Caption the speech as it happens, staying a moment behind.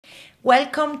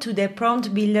Welcome to the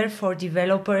Prompt Builder for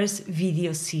Developers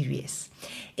video series.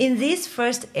 In this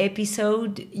first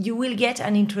episode, you will get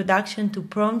an introduction to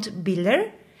Prompt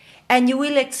Builder and you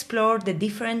will explore the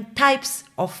different types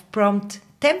of prompt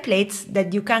templates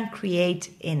that you can create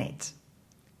in it.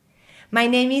 My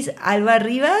name is Alba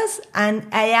Rivas and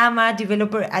I am a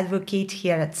developer advocate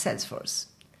here at Salesforce.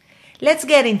 Let's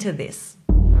get into this.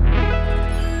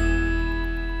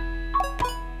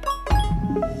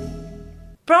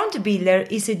 Prompt Builder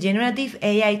is a generative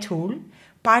AI tool,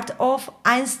 part of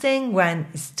Einstein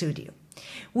Studio.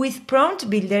 With Prompt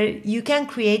Builder, you can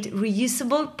create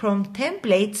reusable prompt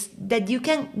templates that you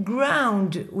can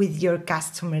ground with your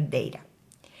customer data.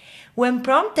 When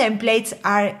prompt templates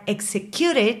are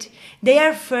executed, they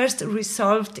are first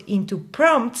resolved into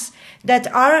prompts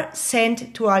that are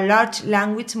sent to a large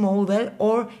language model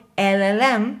or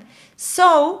LLM,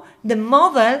 so the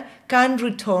model can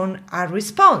return a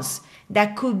response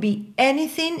that could be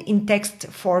anything in text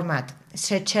format,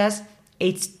 such as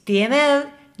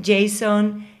HTML,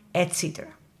 JSON, etc.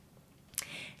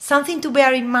 Something to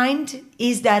bear in mind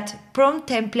is that prompt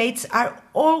templates are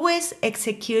always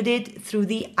executed through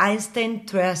the Einstein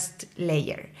Trust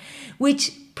layer,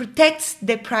 which protects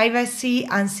the privacy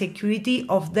and security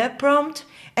of the prompt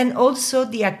and also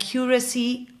the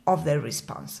accuracy of the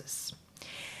responses.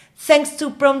 Thanks to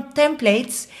prompt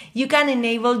templates, you can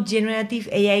enable generative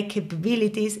AI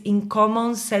capabilities in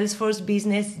common Salesforce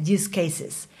business use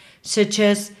cases, such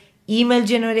as email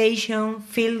generation,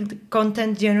 field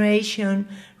content generation,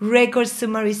 record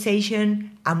summarization,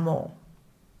 and more.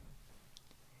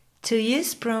 To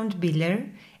use Prompt Builder,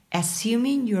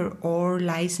 assuming your OR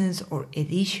license or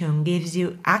edition gives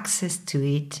you access to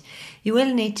it, you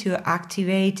will need to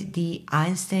activate the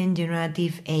Einstein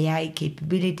Generative AI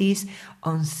capabilities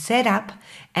on Setup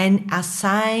and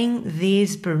assign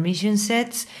these permission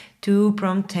sets to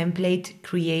prompt template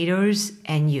creators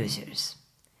and users.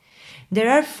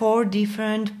 There are 4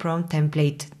 different prompt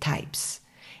template types.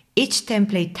 Each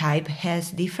template type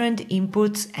has different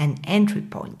inputs and entry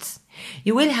points.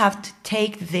 You will have to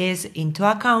take this into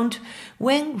account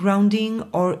when grounding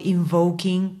or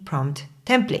invoking prompt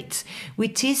templates,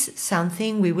 which is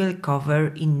something we will cover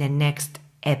in the next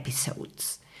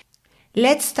episodes.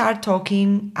 Let's start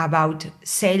talking about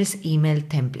sales email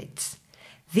templates.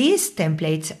 These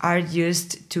templates are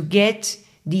used to get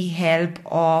the help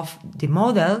of the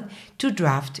model to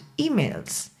draft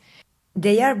emails.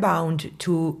 They are bound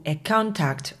to a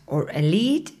contact or a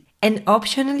lead and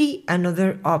optionally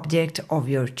another object of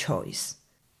your choice.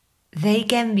 They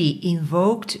can be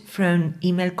invoked from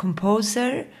Email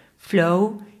Composer,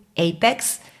 Flow,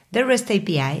 Apex, the REST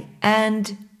API,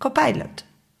 and Copilot.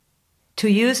 To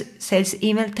use sales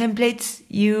email templates,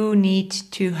 you need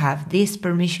to have this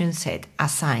permission set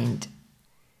assigned.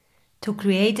 To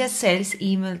create a sales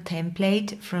email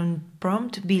template from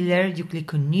Prompt Builder, you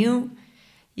click on New,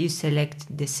 you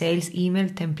select the sales email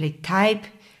template type,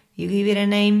 you give it a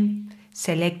name,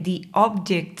 select the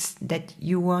objects that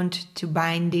you want to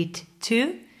bind it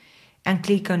to, and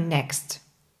click on Next.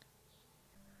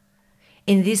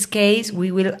 In this case, we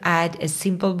will add a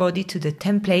simple body to the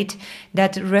template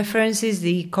that references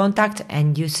the contact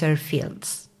and user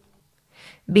fields.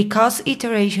 Because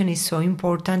iteration is so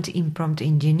important in prompt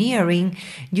engineering,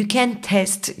 you can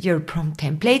test your prompt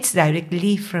templates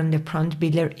directly from the Prompt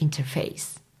Builder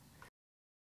interface.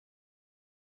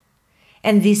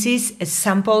 And this is a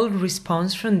sample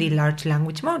response from the large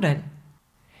language model.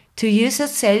 To use a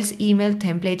sales email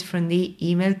template from the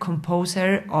Email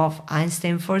Composer of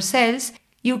Einstein for Sales,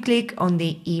 you click on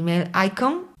the email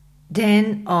icon,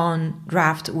 then on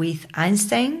Draft with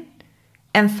Einstein,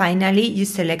 and finally you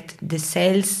select the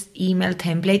sales email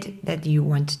template that you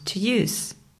want to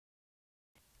use.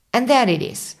 And there it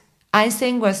is.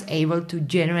 Einstein was able to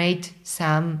generate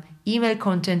some email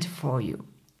content for you.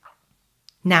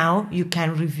 Now you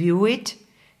can review it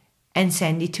and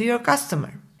send it to your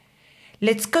customer.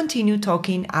 Let's continue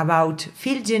talking about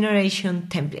field generation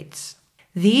templates.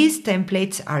 These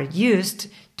templates are used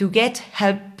to get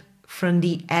help from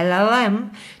the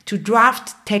LLM to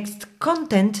draft text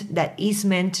content that is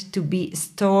meant to be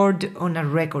stored on a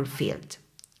record field.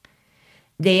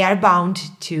 They are bound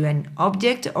to an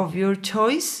object of your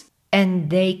choice and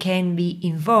they can be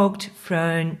invoked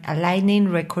from a Lightning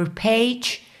record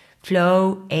page,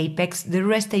 Flow, Apex, the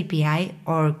REST API,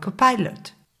 or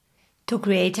Copilot. To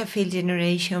create a field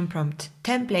generation prompt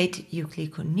template, you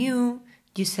click on New,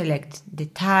 you select the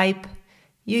type,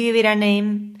 you give it a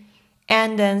name,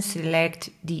 and then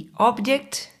select the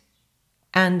object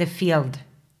and the field.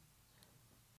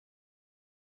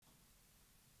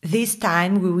 This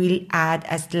time we will add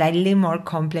a slightly more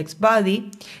complex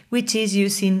body, which is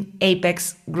using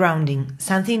apex grounding,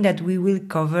 something that we will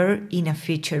cover in a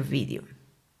future video.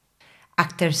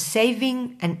 After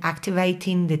saving and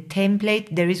activating the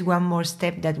template, there is one more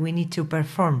step that we need to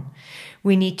perform.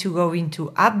 We need to go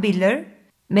into App Builder,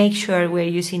 make sure we're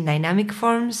using dynamic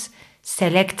forms,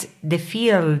 select the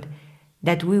field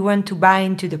that we want to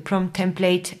bind to the prompt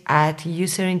template at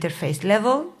user interface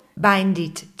level, bind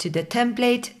it to the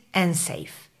template and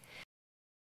save.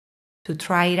 To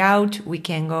try it out, we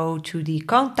can go to the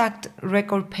contact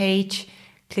record page,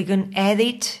 click on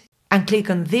Edit, and click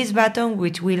on this button,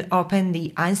 which will open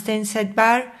the Einstein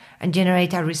sidebar and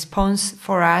generate a response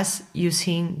for us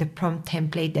using the prompt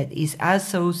template that is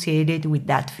associated with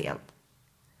that field.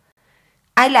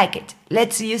 I like it.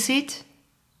 Let's use it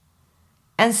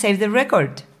and save the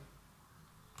record.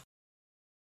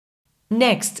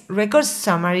 Next, record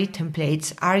summary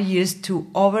templates are used to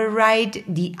override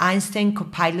the Einstein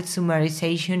Copilot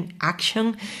summarization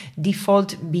action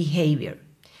default behavior.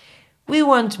 We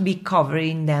won't be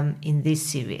covering them in this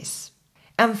series.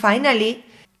 And finally,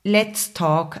 let's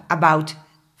talk about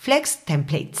flex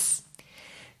templates.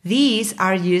 These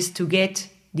are used to get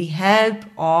the help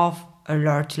of a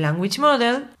large language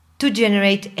model to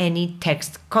generate any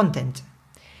text content.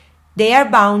 They are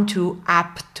bound to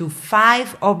up to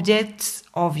 5 objects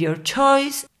of your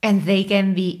choice, and they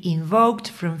can be invoked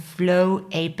from Flow,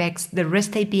 Apex, the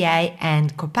REST API,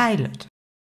 and Copilot.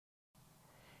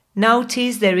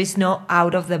 Notice there is no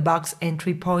out-of-the-box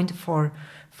entry point for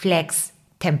Flex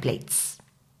templates.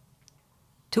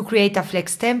 To create a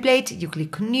Flex template, you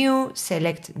click New,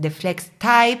 select the Flex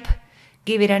type,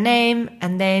 give it a name,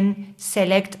 and then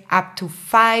select up to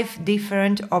 5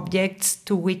 different objects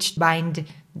to which bind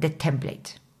the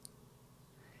template.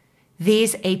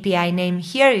 This API name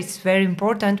here is very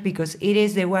important because it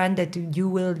is the one that you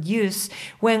will use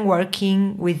when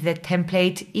working with the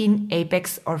template in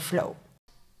Apex or Flow.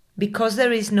 Because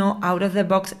there is no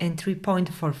out-of-the-box entry point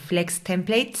for Flex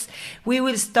templates, we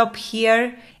will stop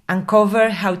here and cover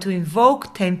how to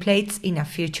invoke templates in a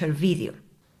future video.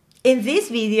 In this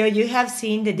video, you have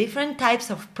seen the different types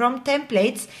of prompt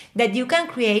templates that you can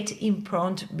create in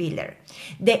Prompt Builder,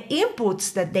 the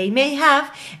inputs that they may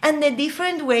have, and the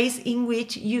different ways in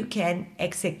which you can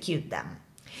execute them.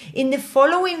 In the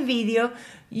following video,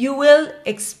 you will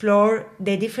explore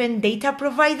the different data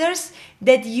providers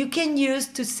that you can use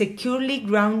to securely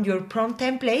ground your prompt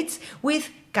templates with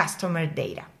customer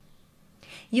data.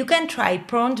 You can try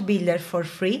Prompt Builder for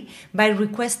free by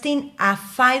requesting a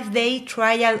 5-day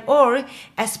trial or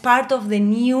as part of the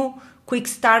new Quick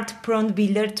Start Prompt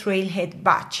Builder Trailhead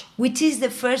batch, which is the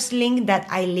first link that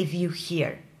I leave you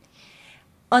here.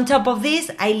 On top of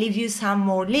this, I leave you some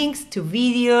more links to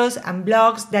videos and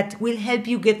blogs that will help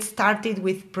you get started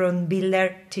with Prompt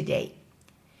Builder today.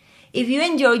 If you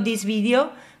enjoyed this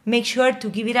video, make sure to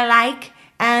give it a like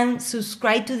and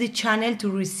subscribe to the channel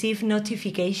to receive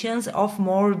notifications of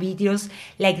more videos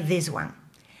like this one.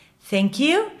 Thank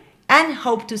you and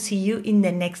hope to see you in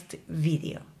the next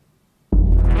video.